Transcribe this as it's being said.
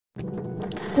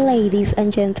Ladies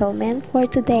and gentlemen, for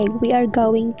today we are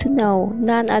going to know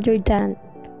none other than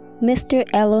Mr.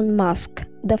 Elon Musk,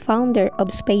 the founder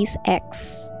of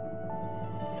SpaceX.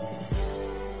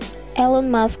 Elon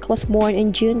Musk was born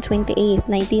on June 28,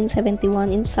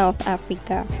 1971 in South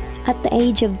Africa. At the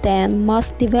age of 10,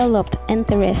 Musk developed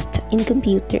interest in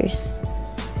computers.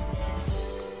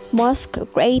 Musk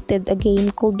created a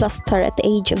game called Blaster at the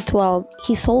age of 12.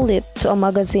 He sold it to a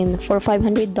magazine for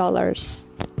 $500.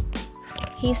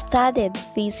 He studied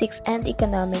physics and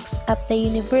economics at the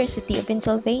University of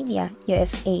Pennsylvania,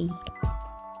 USA.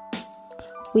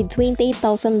 With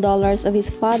 $28,000 of his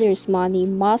father's money,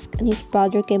 Musk and his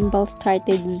brother Kimball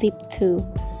started Zip2,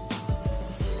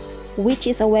 which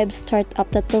is a web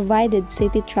startup that provided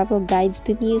city travel guides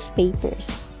to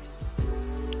newspapers.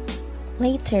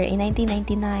 Later, in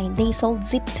 1999, they sold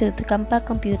Zip2 to Compaq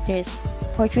Computers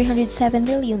for $307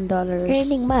 million,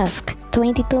 earning Musk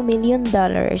 $22 million.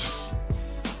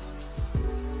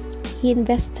 He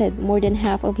invested more than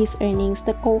half of his earnings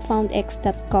to co-found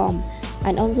X.com,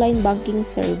 an online banking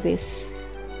service.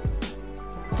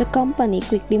 The company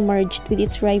quickly merged with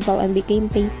its rival and became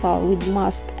PayPal, with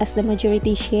Musk as the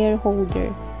majority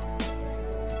shareholder.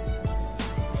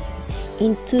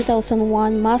 In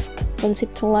 2001, Musk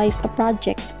conceptualized a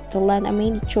project to land a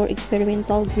miniature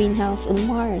experimental greenhouse on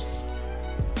Mars.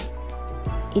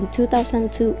 In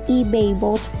 2002, eBay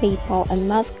bought PayPal and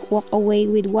Musk walked away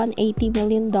with $180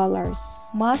 million.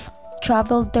 Musk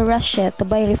traveled to Russia to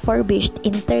buy refurbished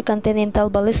intercontinental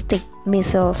ballistic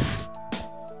missiles,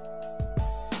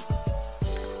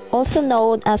 also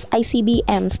known as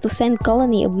ICBMs, to send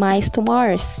colony of mice to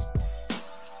Mars.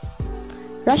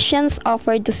 Russians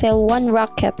offered to sell one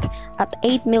rocket at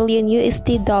 $8 million.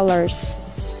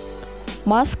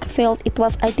 Musk felt it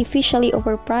was artificially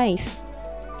overpriced.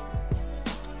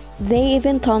 They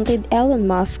even taunted Elon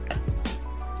Musk.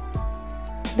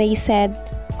 They said,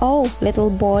 "Oh,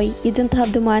 little boy, you don't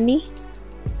have the money?"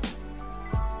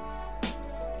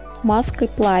 Musk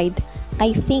replied,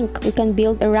 "I think we can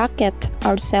build a rocket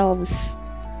ourselves,"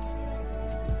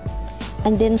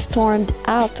 and then stormed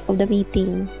out of the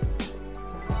meeting.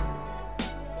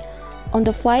 On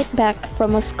the flight back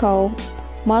from Moscow,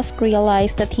 Musk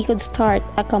realized that he could start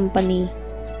a company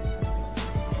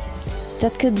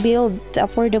that could build the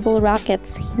affordable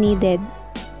rockets he needed.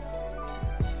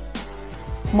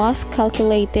 Musk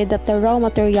calculated that the raw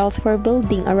materials for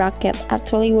building a rocket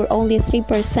actually were only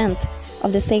 3%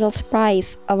 of the sales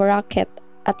price of a rocket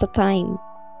at the time.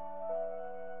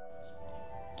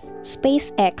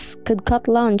 SpaceX could cut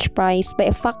launch price by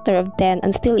a factor of 10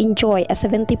 and still enjoy a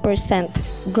 70%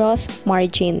 gross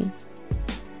margin.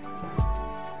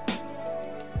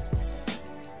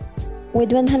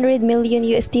 With $100 million,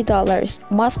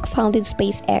 Musk founded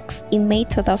SpaceX in May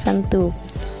 2002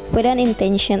 with an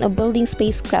intention of building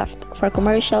spacecraft for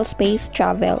commercial space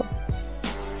travel.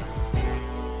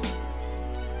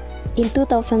 In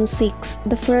 2006,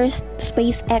 the first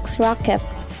SpaceX rocket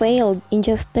failed in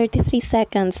just 33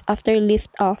 seconds after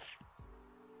liftoff.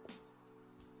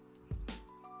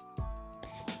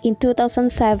 In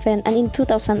 2007 and in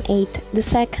 2008, the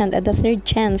second and the third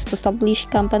chance to establish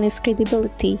company's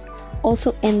credibility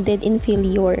also ended in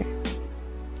failure.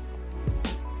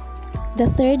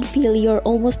 The third failure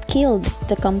almost killed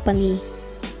the company.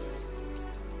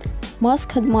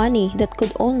 Musk had money that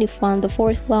could only fund the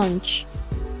fourth launch.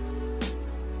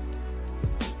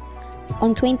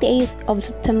 On 28th of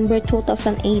September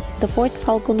 2008, the fourth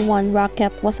Falcon 1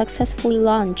 rocket was successfully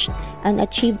launched and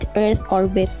achieved Earth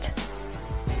orbit.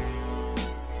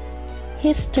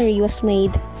 History was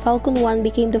made. Falcon 1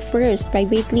 became the first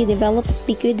privately developed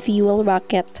liquid fuel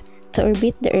rocket to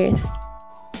orbit the Earth.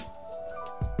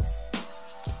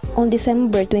 On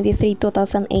December 23,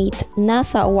 2008,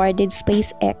 NASA awarded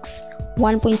SpaceX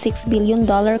 $1.6 billion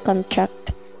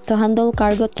contract to handle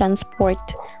cargo transport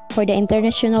for the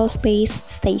International Space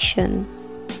Station.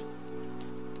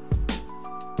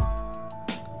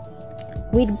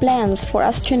 With plans for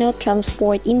astronaut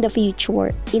transport in the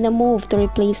future, in a move to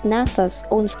replace NASA's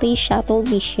own space shuttle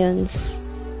missions.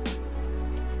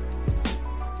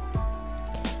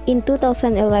 In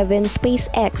 2011,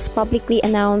 SpaceX publicly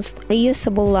announced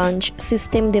Reusable Launch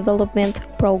System Development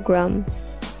Program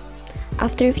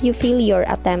after a few failure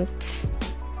attempts.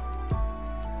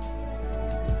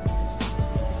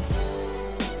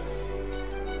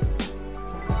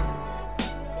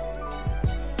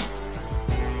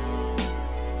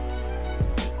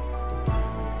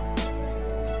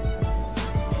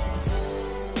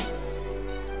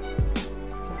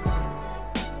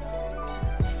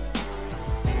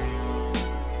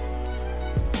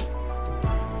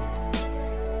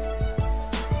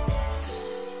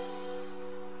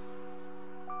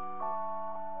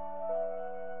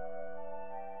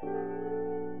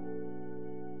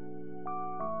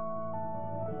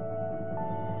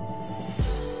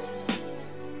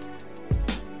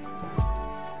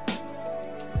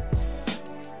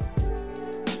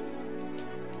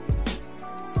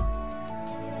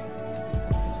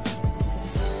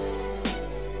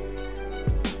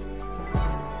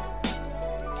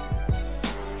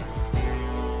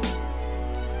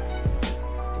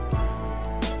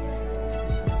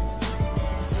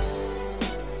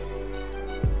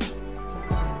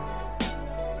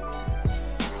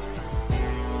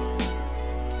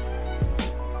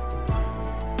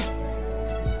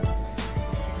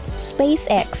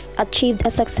 SpaceX achieved a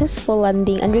successful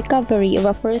landing and recovery of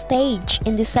a first stage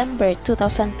in December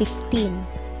 2015.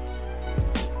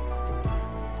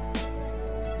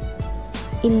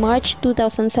 In March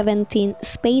 2017,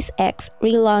 SpaceX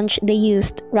relaunched the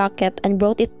used rocket and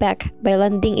brought it back by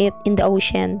landing it in the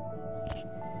ocean.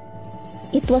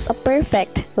 It was a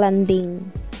perfect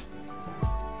landing.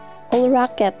 All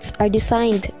rockets are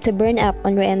designed to burn up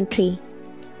on re-entry.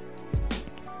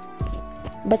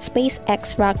 But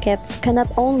SpaceX rockets cannot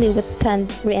only withstand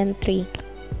re-entry.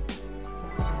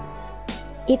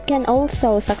 It can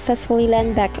also successfully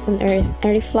land back on Earth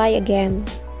and refly again.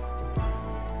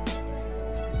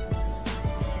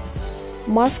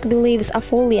 Musk believes a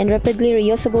fully and rapidly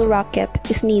reusable rocket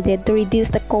is needed to reduce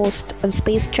the cost of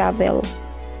space travel.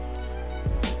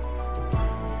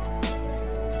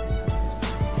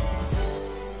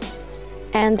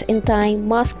 And in time,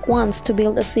 Musk wants to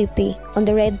build a city on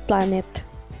the red planet.